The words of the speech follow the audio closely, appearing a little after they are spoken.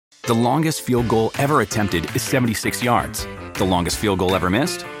The longest field goal ever attempted is 76 yards. The longest field goal ever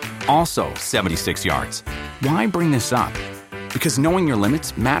missed? Also 76 yards. Why bring this up? Because knowing your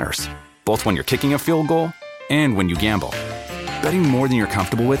limits matters, both when you're kicking a field goal and when you gamble. Betting more than you're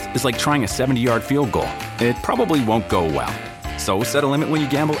comfortable with is like trying a 70-yard field goal. It probably won't go well. So set a limit when you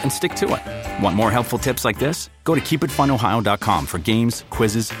gamble and stick to it. Want more helpful tips like this? Go to keepitfunohio.com for games,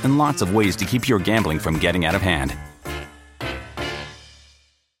 quizzes, and lots of ways to keep your gambling from getting out of hand.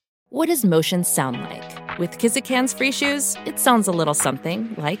 What does motion sound like? With Kizikans free shoes, it sounds a little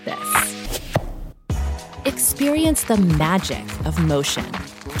something like this. Experience the magic of motion.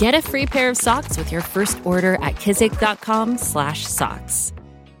 Get a free pair of socks with your first order at kizik.com/socks.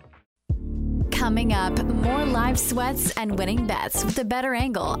 Coming up, more live sweats and winning bets with a better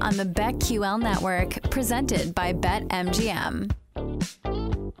angle on the BetQL network, presented by BetMGM.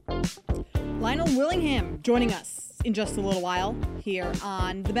 Lynnell Willingham joining us in just a little while here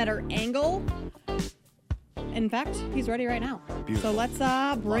on The Better Angle. In fact, he's ready right now. Beautiful. So let's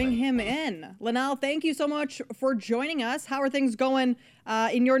bring him in. Lynnell, thank you so much for joining us. How are things going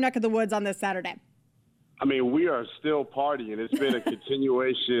in your neck of the woods on this Saturday? I mean, we are still partying. It's been a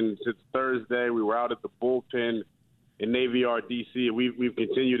continuation since Thursday. We were out at the bullpen in Navy Yard, D.C., and we've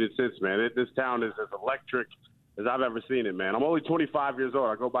continued it since, man. This town is as electric as I've ever seen it, man. I'm only 25 years old.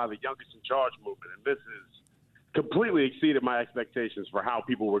 I go by the youngest in charge movement, and this has completely exceeded my expectations for how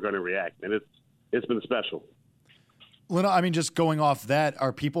people were going to react, and it's been special. Lynnell, I mean, just going off that,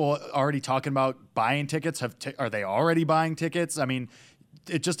 are people already talking about buying tickets? Are they already buying tickets? I mean,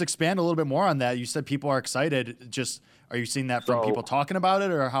 just expand a little bit more on that. You said people are excited. Just, are you seeing that from people talking about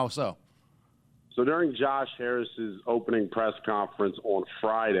it, or how so? So during Josh Harris's opening press conference on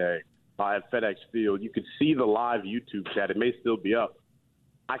Friday at FedEx Field, you could see the live YouTube chat. It may still be up.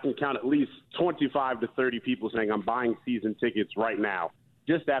 I can count at least 25 to 30 people saying, I'm buying season tickets right now,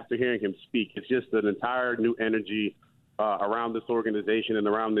 just after hearing him speak. It's just an entire new energy around this organization and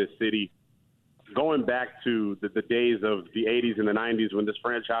around this city. Going back to the days of the 80s and the 90s when this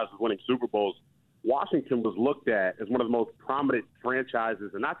franchise was winning Super Bowls, Washington was looked at as one of the most prominent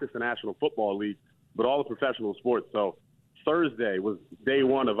franchises, and not just the National Football League, but all the professional sports. So Thursday was day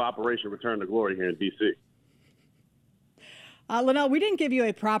one of Operation Return to Glory here in D.C. Lynnell, we didn't give you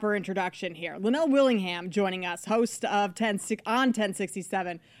a proper introduction here. Lynnell Willingham joining us, host of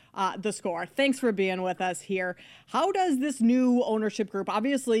 1067, The Score. Thanks for being with us here. How does this new ownership group,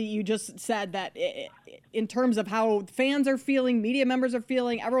 obviously you just said that in terms of how fans are feeling, media members are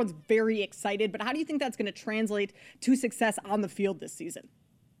feeling, everyone's very excited, but how do you think that's going to translate to success on the field this season?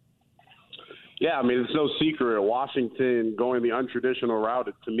 Yeah, I mean, it's no secret. Washington going the untraditional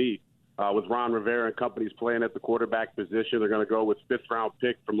route, to me, with Ron Rivera and companies playing at the quarterback position. They're going to go with fifth-round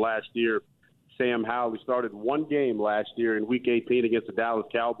pick from last year, Sam Howell. He started one game last year in Week 18 against the Dallas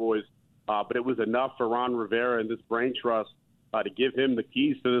Cowboys, but it was enough for Ron Rivera and this brain trust to give him the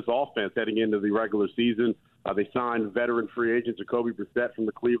keys to this offense heading into the regular season. They signed veteran free agent Jacoby Brissett from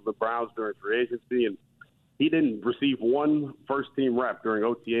the Cleveland Browns during free agency, and he didn't receive one first-team rep during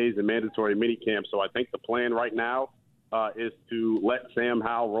OTAs and mandatory minicamp. So I think the plan right now is to let Sam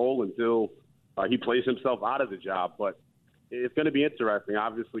Howell roll until he plays himself out of the job. But it's going to be interesting.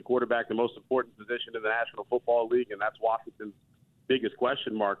 Obviously, quarterback, the most important position in the National Football League, and that's Washington's biggest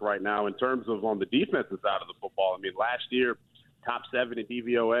question mark right now in terms of on the defensive side of the football. I mean, last year, top 7 in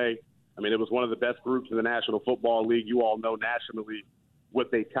DVOA. I mean, it was one of the best groups in the National Football League. You all know nationally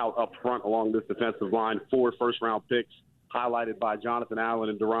what they tout up front along this defensive line. 4 first-round picks highlighted by Jonathan Allen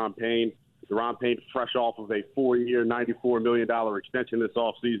and Daron Payne. Daron Payne fresh off of a 4-year, $94 million extension this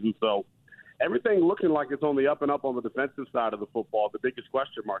offseason. So everything looking like it's on the up and up on the defensive side of the football. The biggest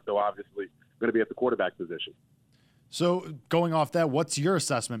question mark, though, obviously, going to be at the quarterback position. So going off that, what's your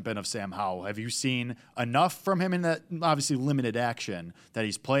assessment been of Sam Howell? Have you seen enough from him in that obviously limited action that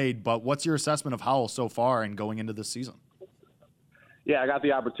he's played, but what's your assessment of Howell so far and going into this season? Yeah, I got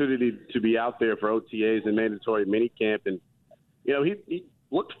the opportunity to be out there for OTAs and mandatory minicamp, and, you know, he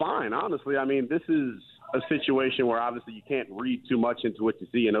looked fine, honestly. I mean, this is a situation where obviously you can't read too much into what you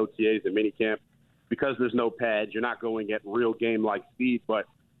see in OTAs and minicamp because there's no pads. You're not going at real game-like speed, but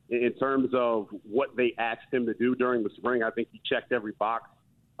in terms of what they asked him to do during the spring, I think he checked every box.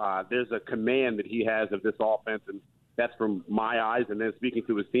 There's a command that he has of this offense, and that's from my eyes. And then speaking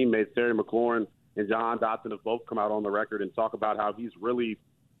to his teammates, Terry McLaurin and John Dotson have both come out on the record and talk about how he's really,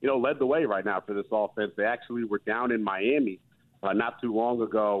 led the way right now for this offense. They actually were down in Miami not too long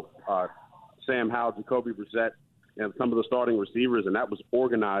ago. Sam Howell, Jacoby Brissett, and some of the starting receivers, and that was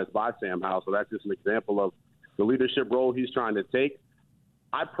organized by Sam Howell. So that's just an example of the leadership role he's trying to take.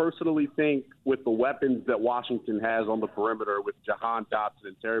 I personally think with the weapons that Washington has on the perimeter with Jahan Dotson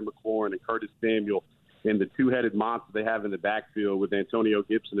and Terry McLaurin and Curtis Samuel and the two-headed monster they have in the backfield with Antonio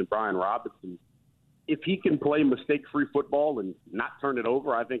Gibson and Brian Robinson, if he can play mistake-free football and not turn it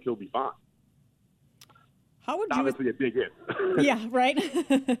over, I think he'll be fine. How would you? Obviously, a big if. Yeah, right.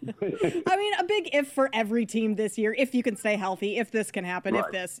 I mean, a big if for every team this year. If you can stay healthy, if this can happen, right.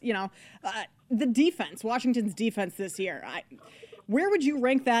 if this, the defense, Washington's defense this year. Where would you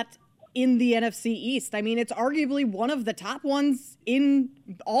rank that in the NFC East? I mean, it's arguably one of the top ones in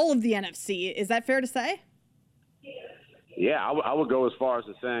all of the NFC. Is that fair to say? Yeah, I would go as far as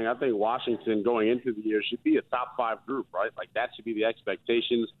to saying I think Washington going into the year should be a top 5 group, right? Like that should be the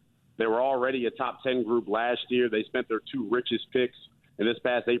expectations. They were already a top 10 group last year. They spent their 2 richest picks in this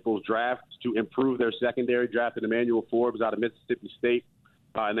past April's draft to improve their secondary, drafted Emmanuel Forbes out of Mississippi State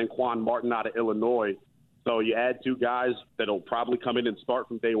and then Quan Martin out of Illinois. So you add 2 guys that'll probably come in and start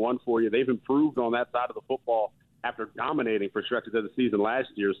from day one for you. They've improved on that side of the football after dominating for stretches of the season last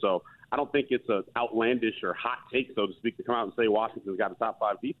year. So I don't think it's an outlandish or hot take, so to speak, to come out and say Washington's got a top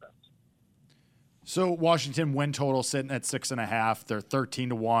 5 defense. So Washington win total sitting at 6.5. They're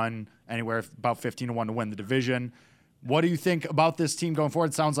 13-1, anywhere about 15-1 to win the division. What do you think about this team going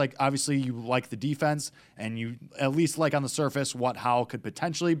forward? It sounds like obviously you like the defense and you at least like on the surface what Howell could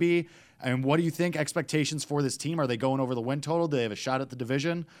potentially be. And what do you think expectations for this team? Are they going over the win total? Do they have a shot at the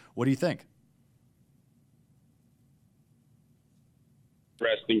division? What do you think?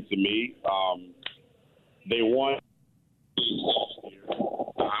 Interesting to me. They won.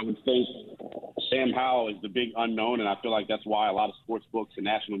 I would think Sam Howell is the big unknown, and I feel like that's why a lot of sports books and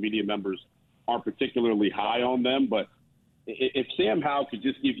national media members aren't particularly high on them. But if Sam Howell could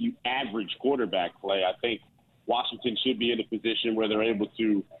just give you average quarterback play, I think Washington should be in a position where they're able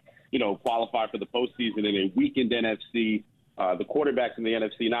to, qualify for the postseason in a weakened NFC. The quarterbacks in the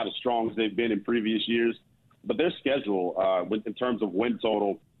NFC not as strong as they've been in previous years, but their schedule, in terms of win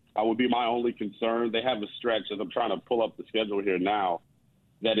total, would be my only concern. They have a stretch, as I'm trying to pull up the schedule here now,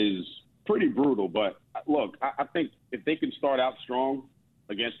 that is pretty brutal. But look, I think if they can start out strong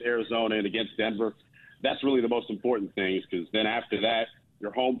against Arizona and against Denver, that's really the most important things, because then after that,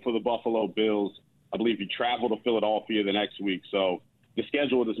 you're home for the Buffalo Bills. I believe you travel to Philadelphia the next week. So the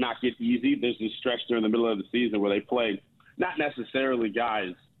schedule does not get easy. There's this stretch during the middle of the season where they play not necessarily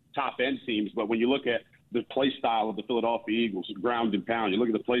guys, top-end teams, but when you look at the play style of the Philadelphia Eagles, ground and pound, you look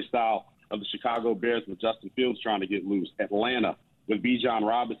at the play style of the Chicago Bears with Justin Fields trying to get loose, Atlanta with Bijan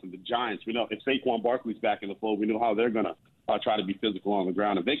Robinson, the Giants. We know if Saquon Barkley's back in the fold, we know how they're going to try to be physical on the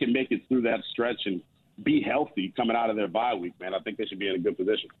ground. If they can make it through that stretch and be healthy coming out of their bye week, man, I think they should be in a good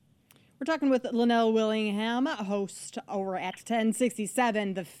position. We're talking with Lynnell Willingham, host over at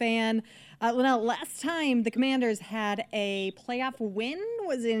 1067, The Fan. Lynnell, last time the Commanders had a playoff win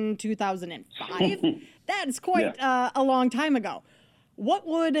was in 2005. That's quite a long time ago.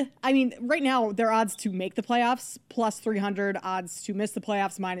 Right now, their odds to make the playoffs, plus 300, odds to miss the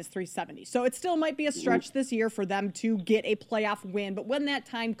playoffs, minus 370. So it still might be a stretch this year for them to get a playoff win. But when that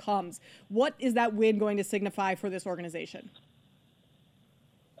time comes, what is that win going to signify for this organization?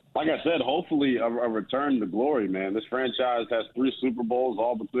 Like I said, hopefully a return to glory, man. This franchise has 3 Super Bowls,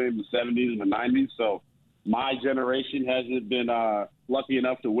 all between the 70s and the 90s. So my generation hasn't been lucky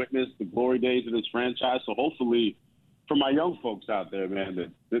enough to witness the glory days of this franchise. So hopefully for my young folks out there,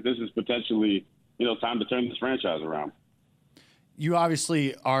 man, that this is potentially, time to turn this franchise around. You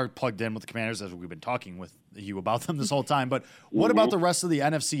obviously are plugged in with the Commanders, as we've been talking with you about them this whole time. But what about the rest of the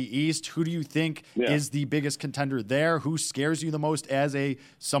NFC East? Who do you think is the biggest contender there? Who scares you the most as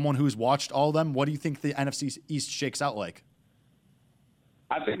someone who's watched all of them? What do you think the NFC East shakes out like?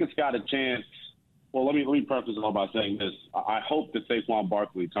 I think it's got a chance. Well, let me preface it all by saying this. I hope that Saquon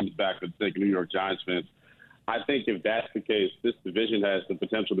Barkley comes back for the sake of New York Giants fans. I think if that's the case, this division has the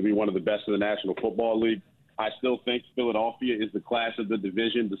potential to be one of the best in the National Football League. I still think Philadelphia is the class of the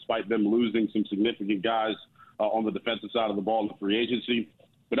division, despite them losing some significant guys on the defensive side of the ball in the free agency.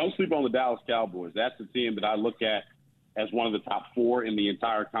 But don't sleep on the Dallas Cowboys. That's the team that I look at as one of the top 4 in the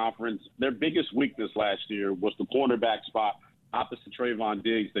entire conference. Their biggest weakness last year was the cornerback spot opposite Trayvon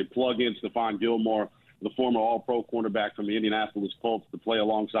Diggs. They plug in Stephon Gilmore, the former All-Pro cornerback from the Indianapolis Colts, to play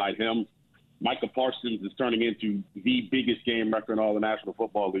alongside him. Micah Parsons is turning into the biggest game record in all the National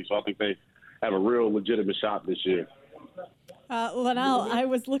Football League, so I think they have a real legitimate shot this year. Lynnell, I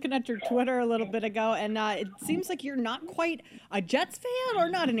was looking at your Twitter a little bit ago, and it seems like you're not quite a Jets fan or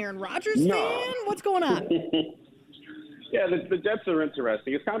not an Aaron Rodgers fan. What's going on? Yeah, the Jets are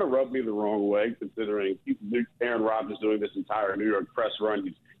interesting. It's kind of rubbed me the wrong way, considering Aaron Rodgers doing this entire New York press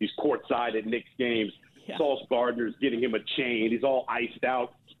run. He's courtside at Knicks games. Sauce Gardner's getting him a chain. He's all iced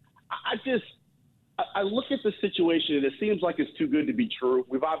out. I look at the situation, and it seems like it's too good to be true.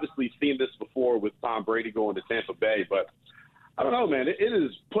 We've obviously seen this before with Tom Brady going to Tampa Bay, but I don't know, man. It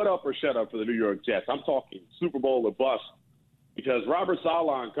is put up or shut up for the New York Jets. I'm talking Super Bowl or bust, because Robert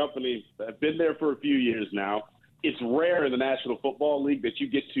Saleh and company have been there for a few years now. It's rare in the National Football League that you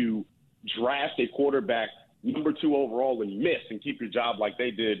get to draft a quarterback number 2 overall and miss and keep your job like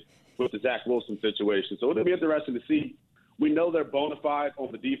they did with the Zach Wilson situation. So it'll be interesting to see. We know they're bona fide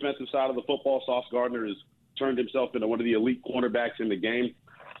on the defensive side of the football. Sauce Gardner has turned himself into one of the elite cornerbacks in the game.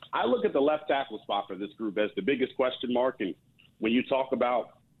 I look at the left tackle spot for this group as the biggest question mark. And when you talk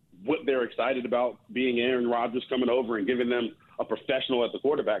about what they're excited about being Aaron Rodgers coming over and giving them a professional at the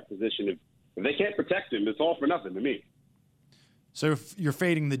quarterback position, if they can't protect him, it's all for nothing to me. So if you're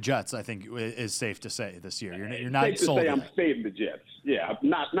fading the Jets, I think is safe to say this year. You're not safe to sold say yet. I'm fading the Jets. Yeah, I'm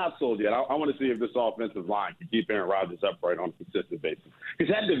not sold yet. I want to see if this offensive line can keep Aaron Rodgers upright on a consistent basis.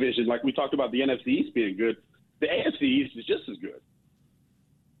 Because that division, like we talked about the NFC East being good, the AFC East is just as good.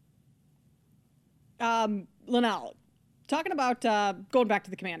 Lynnell, talking about going back to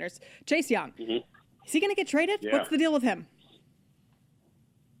the Commanders, Chase Young, is he going to get traded? Yeah. What's the deal with him?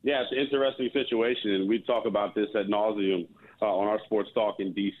 Yeah, it's an interesting situation, and we talk about this ad nauseum on our Sports Talk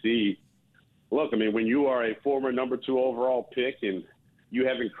in D.C. Look, I mean, when you are a former number 2 overall pick and you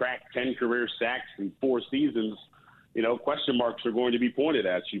haven't cracked 10 career sacks in 4 seasons, question marks are going to be pointed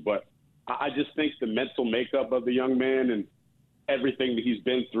at you. But I just think the mental makeup of the young man and everything that he's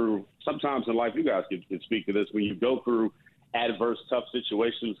been through, sometimes in life, you guys can speak to this, when you go through adverse, tough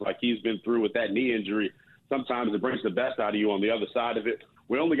situations like he's been through with that knee injury, sometimes it brings the best out of you on the other side of it.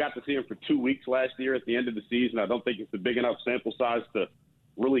 We only got to see him for 2 weeks last year at the end of the season. I don't think it's a big enough sample size to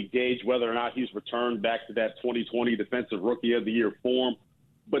really gauge whether or not he's returned back to that 2020 Defensive Rookie of the Year form.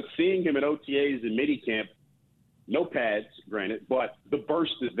 But seeing him at OTAs and minicamp, no pads, granted, but the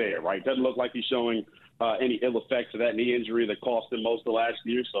burst is there, right? Doesn't look like he's showing any ill effects of that knee injury that cost him most of last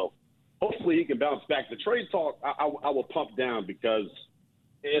year. So hopefully he can bounce back. The trade talk, I will pump down, because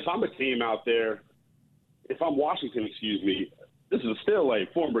if I'm a team out there, if I'm Washington, this is still a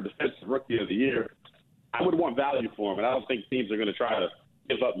former Defensive Rookie of the Year. I would want value for him, and I don't think teams are going to try to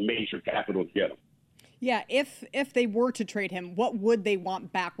give up major capital to get him. Yeah, if they were to trade him, what would they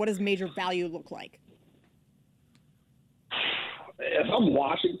want back? What does major value look like? If I'm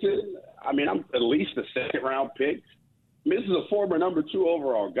Washington, I mean, I'm at least a second-round pick. I mean, this is a former number 2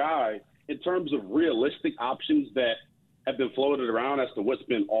 overall guy. In terms of realistic options that have been floated around as to what's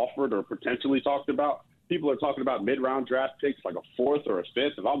been offered or potentially talked about, people are talking about mid-round draft picks, like a 4th or a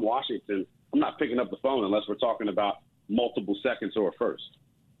 5th. If I'm Washington, I'm not picking up the phone unless we're talking about multiple seconds or a 1st.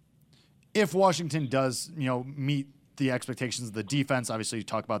 If Washington does, meet the expectations of the defense, obviously you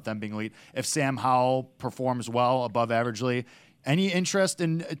talk about them being elite. If Sam Howell performs well, above averagely, any interest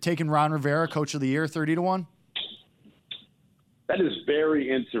in taking Ron Rivera, Coach of the Year, 30-1? That is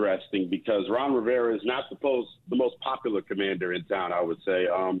very interesting, because Ron Rivera is not the most popular commander in town, I would say.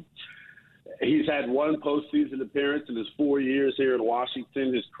 He's had 1 postseason appearance in his 4 years here in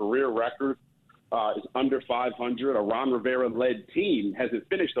Washington. His career record is under 500. A Ron Rivera-led team hasn't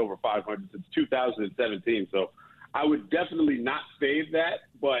finished over 500 since 2017. So I would definitely not fade that,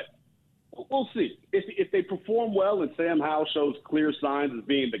 but we'll see. If they perform well and Sam Howell shows clear signs of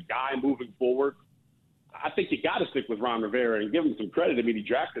being the guy moving forward, I think you got to stick with Ron Rivera and give him some credit. I mean, he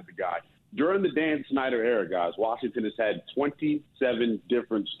drafted the guy. During the Dan Snyder era, guys, Washington has had 27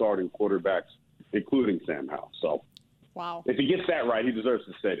 different starting quarterbacks, including Sam Howell. So, wow, if he gets that right, he deserves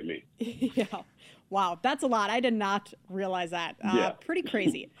to stay to me. Yeah. Wow, that's a lot. I did not realize that. Yeah. Pretty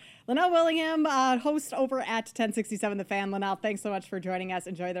crazy. Lynnell Willingham, host over at 1067 The Fan. Lynnell, thanks so much for joining us.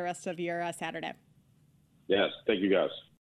 Enjoy the rest of your Saturday. Yes, thank you, guys.